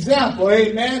an example,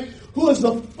 amen, who is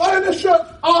the finisher,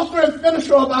 author, and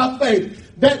finisher of our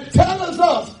faith, that tells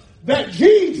us that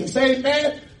Jesus,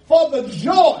 amen, for the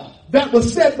joy that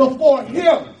was set before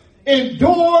him,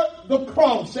 endured the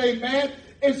cross, amen.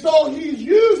 And so he's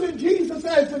using Jesus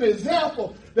as an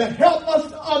example to help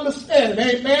us to understand,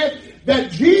 amen,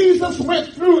 that Jesus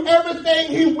went through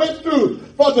everything he went through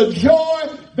for the joy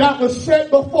that was set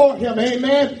before him,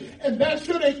 amen. And that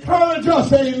should encourage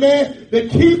us, amen, to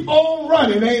keep on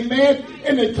running, amen,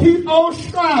 and to keep on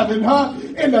striving,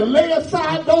 and to lay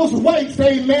aside those weights,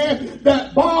 amen,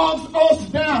 that bogs us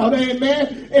down,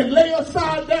 amen, and lay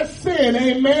aside that sin,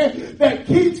 amen, that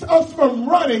keeps us from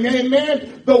running,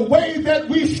 amen, the way that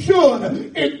we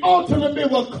should. It ultimately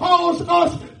will cause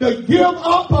us to give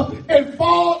up and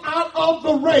fall out of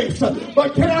the race.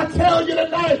 But can I tell you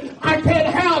tonight, I can't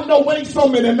have no weights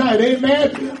on me tonight,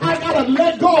 amen. I gotta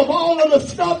let go of all of the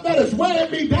stuff that is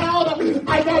weighing me down.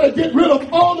 I gotta get rid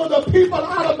of all of the people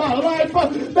out of my life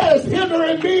that is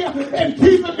hindering me and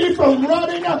keeping me from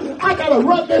running. I gotta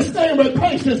run this thing with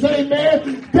patience,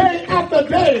 amen. Day after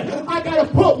day, I gotta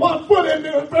put one foot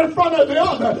in front of the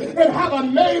other and have a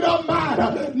made up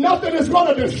mind. Nothing is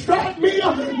gonna distract me.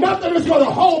 Nothing is gonna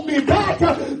hold me back.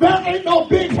 There ain't no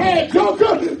big head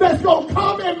joker that's gonna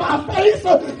come in my face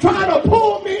trying to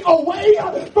pull me away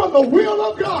from the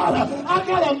will of God. I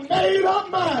got a made up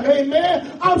mind,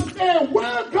 amen. I'm staying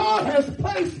where God has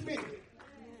placed me.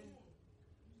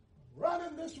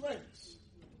 Running this race.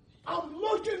 I'm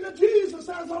looking to Jesus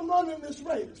as I'm running this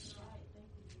race.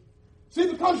 See,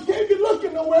 because you can't be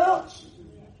looking nowhere else.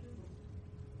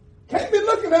 Can't be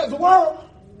looking at the world.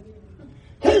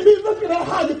 can't be looking at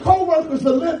how your co-workers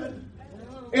are living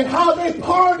and how they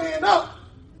partying up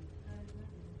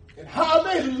and how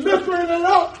they liquoring it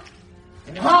up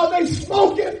and how they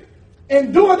smoking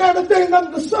and doing everything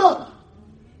under the sun.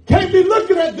 Can't be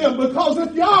looking at them, because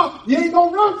if y'all, you ain't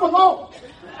going to run for long.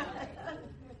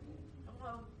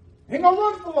 Ain't going to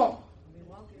run for long.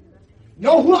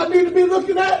 Know who I need to be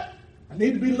looking at? I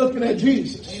need to be looking at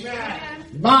Jesus. Amen.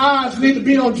 My eyes need to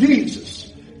be on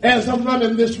Jesus as I'm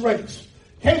running this race.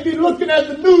 Can't be looking at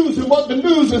the news and what the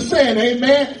news is saying,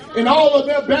 amen, and all of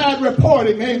their bad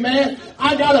reporting, amen.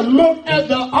 I got to look at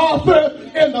the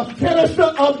author and the finisher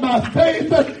of my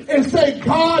faith and say,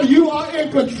 God, you are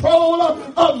in control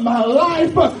of my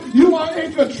life. You are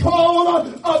in control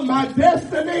of my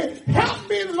destiny. Help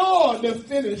me, Lord, to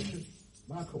finish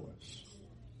my course.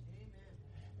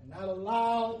 And not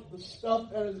allow the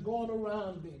stuff that is going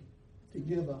around me to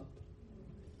give up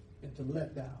and to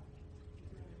let down.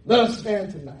 Let us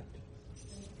stand tonight.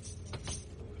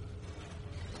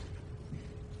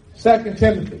 2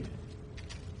 Timothy.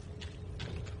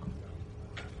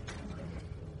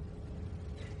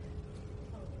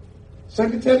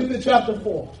 2 Timothy chapter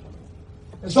 4.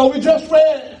 And so we just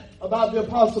read about the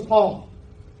Apostle Paul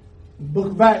in the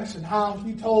book of Acts and how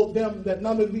he told them that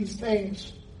none of these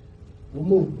things will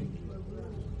move me,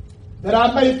 that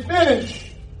I may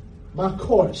finish my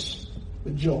course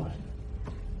with joy.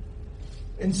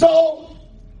 And so,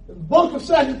 in the book of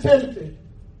 2 Timothy,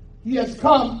 he has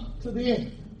come to the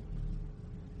end.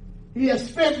 He has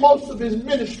spent most of his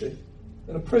ministry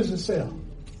in a prison cell,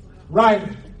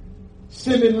 writing,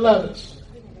 sending letters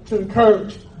to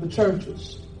encourage the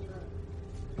churches.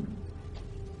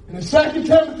 And in 2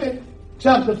 Timothy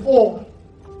chapter 4,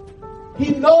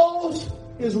 he knows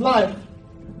his life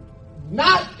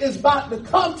not is about to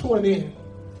come to an end,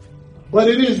 but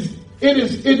it is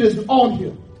on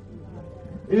him.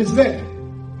 It is there.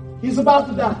 He's about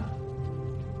to die.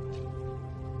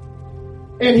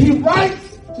 And he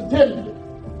writes to Timothy.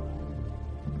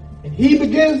 And he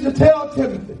begins to tell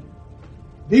Timothy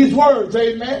these words,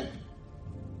 amen,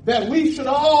 that we should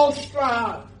all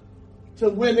strive to,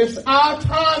 when it's our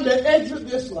time to exit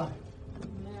this life,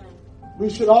 we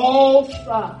should all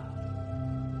strive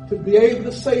to be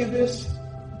able to say this,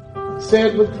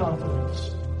 said with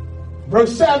confidence.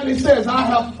 Verse 7, he says, I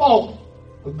have fought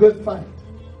a good fight.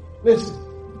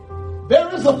 Listen,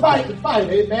 there is a fight to fight,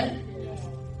 amen?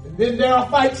 And then there are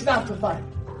fights not to fight.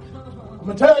 I'm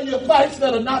going to tell you fights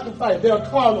that are not to fight. There are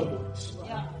carnal ones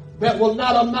that will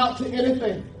not amount to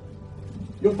anything.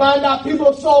 You'll find out people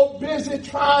are so busy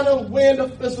trying to win a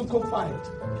physical fight,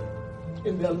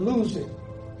 and they're losing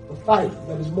the fight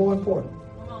that is more important.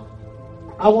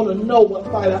 I want to know what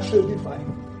fight I should be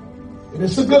fighting. And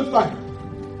it's a good fight.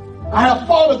 I have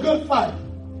fought a good fight.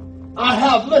 I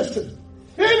have, listen,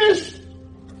 finished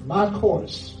my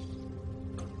course.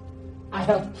 I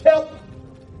have kept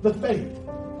the faith.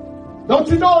 Don't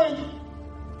you know,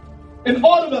 in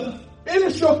order to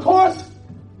finish your course,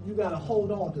 you got to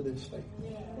hold on to this faith.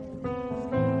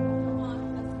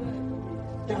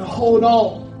 Got to hold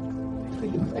on to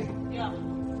your faith.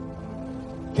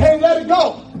 Can't let it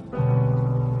go.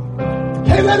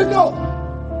 Can't let it go.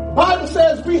 The Bible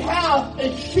says we have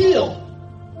a shield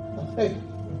of faith.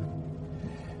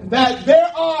 That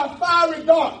there are fiery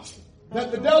darts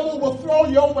that the devil will throw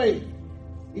your way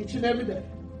each and every day.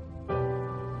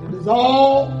 It is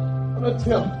all an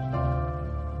attempt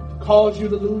to cause you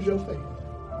to lose your faith.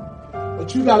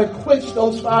 But you got to quench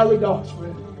those fiery darts,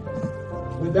 friend,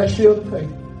 with that shield of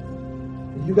faith.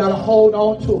 And you got to hold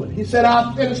on to it. He said,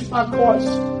 I finished my course.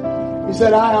 He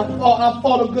said, I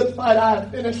fought a good fight. I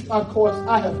have finished my course.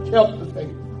 I have kept the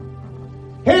faith.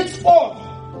 Henceforth,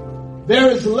 there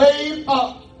is laid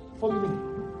up for me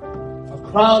a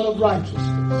crown of righteousness,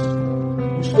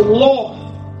 which the Lord,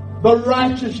 the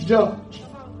righteous judge,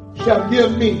 shall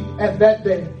give me at that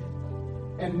day.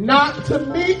 And not to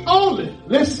me only,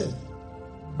 listen,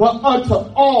 but unto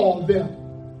all them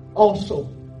also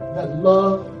that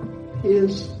love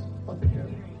his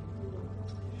appearing.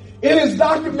 It is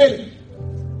documented,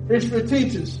 history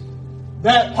teaches,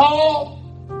 that Paul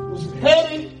was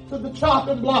heading to the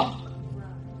chopping block.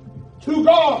 2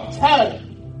 guards had him.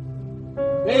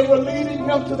 They were leading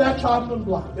him to that chopping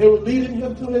block. They were leading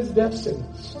him to his death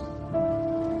sentence.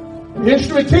 And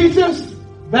history teaches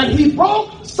that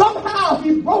somehow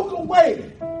he broke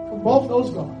away from both those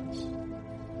guards.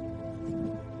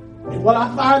 And what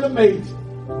I find amazing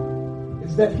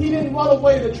is that he didn't run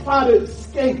away to try to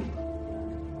escape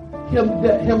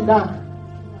him dying.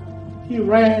 He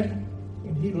ran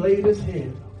and he laid his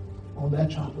head on that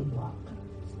chopping block.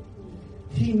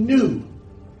 He knew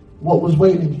what was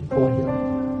waiting for him.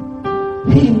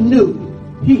 He knew.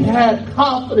 He had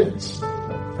confidence.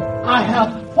 I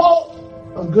have fought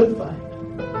a good fight.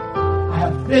 I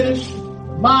have finished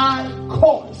my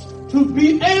course. To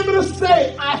be able to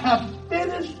say, I have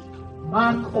finished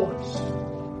my course.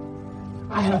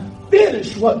 I have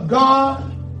finished what God,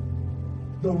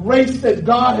 the race that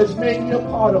God has made me a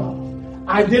part of.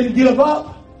 I didn't give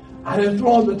up. I didn't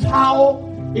throw in the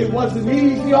towel. It wasn't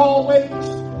easy always.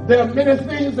 There are many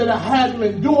things that I had to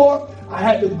endure. I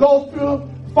had to go through.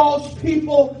 False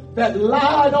people that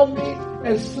lied on me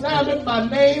and slandered my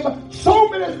name. So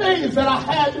many things that I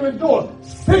had to endure.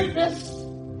 Sickness,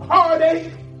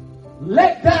 heartache,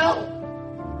 let down.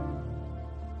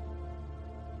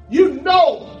 You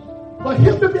know, for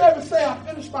him to be able to say, I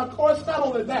finished my course, not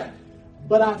only that,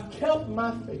 but I've kept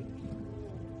my faith.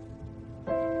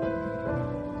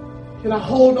 Can I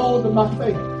hold on to my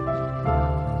faith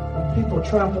when people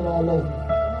trample all over me?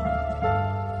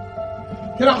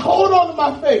 Can I hold on to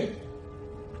my faith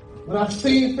when I've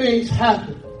seen things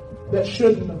happen that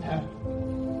shouldn't have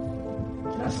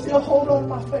happened? Can I still hold on to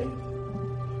my faith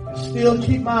and still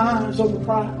keep my eyes on the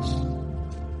prize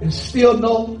and still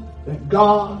know that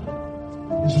God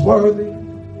is worthy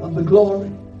of the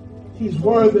glory? He's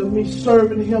worthy of me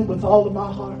serving him with all of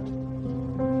my heart.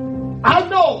 I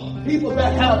know people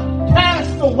that have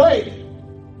cast away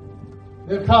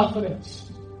their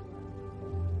confidence,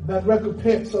 that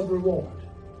recompense of reward.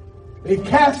 They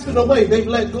cast it away. They've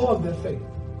let go of their faith.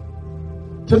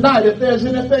 Tonight, if there's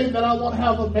anything that I want to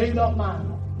have a made-up mind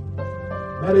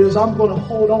on, that is, I'm going to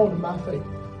hold on to my faith.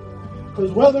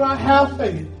 Because whether I have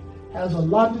faith has a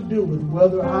lot to do with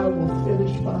whether I will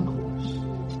finish my course.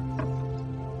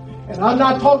 And I'm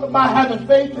not talking about having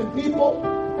faith in people.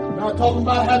 I'm not talking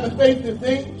about having faith in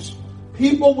things.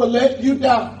 People will let you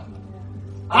down.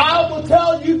 I will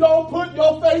tell you, don't put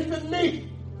your faith in me.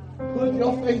 Put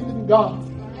your faith in God.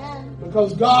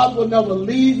 Because God will never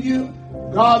leave you.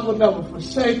 God will never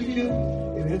forsake you.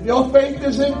 And if your faith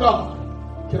is in God,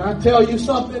 can I tell you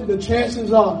something? The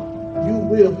chances are you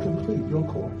will complete your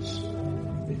course.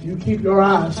 If you keep your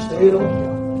eyes stayed on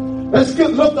him. Let's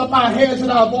lift up our hands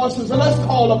and our voices and let's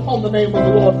call upon the name of the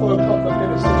Lord for a couple of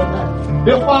minutes tonight.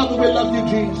 Dear Father, we love you,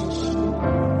 Jesus.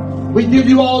 We give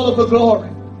you all of the glory.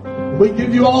 We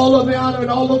give you all of the honor and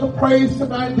all of the praise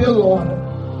tonight, dear Lord.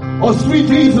 Oh, sweet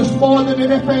Jesus, more than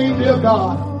anything, dear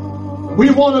God,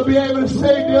 we want to be able to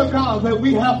say, dear God, that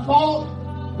we have fought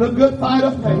the good fight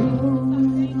of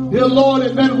faith. Dear Lord,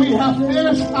 and that we have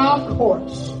finished our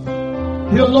course.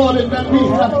 Dear Lord, and that we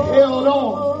have held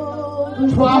on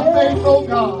to our faith, oh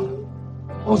God.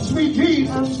 Oh, sweet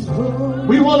Jesus,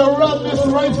 we want to run this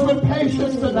race with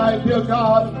patience tonight, dear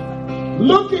God.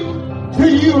 Looking to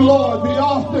you, Lord, the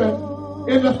author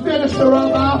and the finisher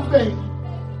of our faith.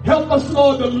 Help us,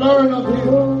 Lord, to learn of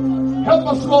him. Help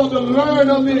us, Lord, to learn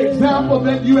of the example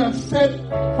that you have set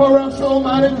for us,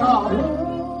 Almighty God.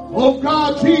 Oh,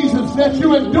 God, Jesus, that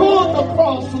you endured the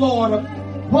cross, Lord,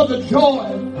 for the joy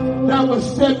that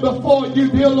was set before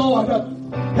you, dear Lord.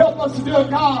 Help us, dear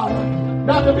God,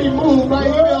 not to be moved by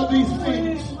any of these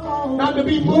things, not to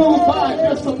be moved by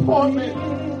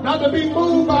disappointment, not to be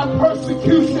moved by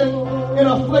persecution and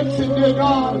affliction, dear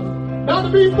God, not to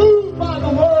be moved by the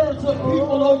words of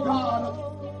people, oh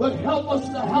God, but help us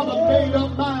to have a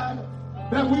made-up mind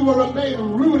that we will remain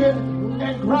rooted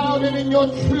and grounded in your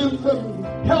truth.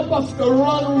 Help us to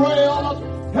run well.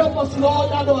 Help us, Lord,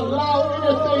 not to allow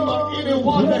anything or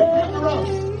anyone to hinder us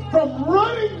from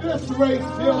running this race,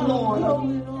 dear Lord.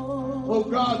 Oh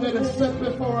God, that is set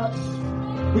before us.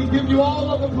 We give you all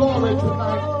of the glory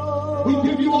tonight. We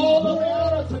give you all of the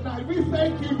honor tonight. We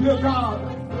thank you, dear God.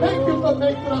 Thank you for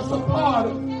making us a part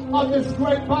of this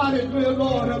great body, dear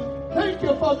Lord. Thank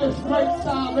you for this great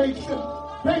salvation.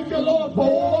 Thank you, Lord, for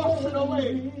washing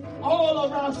away all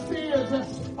of our sins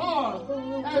as far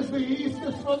as the east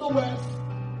is from the west.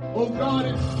 Oh God,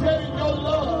 and shedding your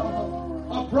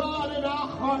love abroad in our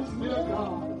hearts, dear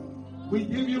God. We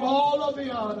give you all of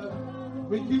the honor.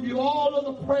 We give you all of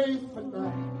the praise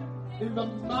tonight. In the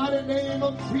mighty name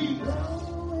of Jesus.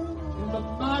 In the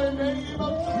mighty name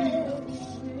of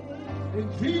Jesus. In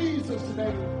Jesus'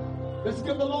 name. Let's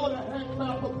give the Lord a hand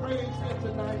clap of praise here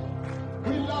tonight.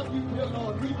 We love you, dear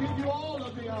Lord. We give you all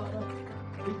of the honor.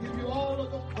 We give you all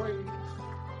of the praise. In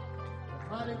the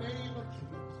mighty name of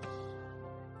Jesus.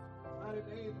 In the mighty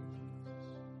name of Jesus.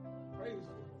 Praise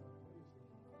the Lord.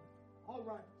 All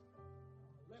right.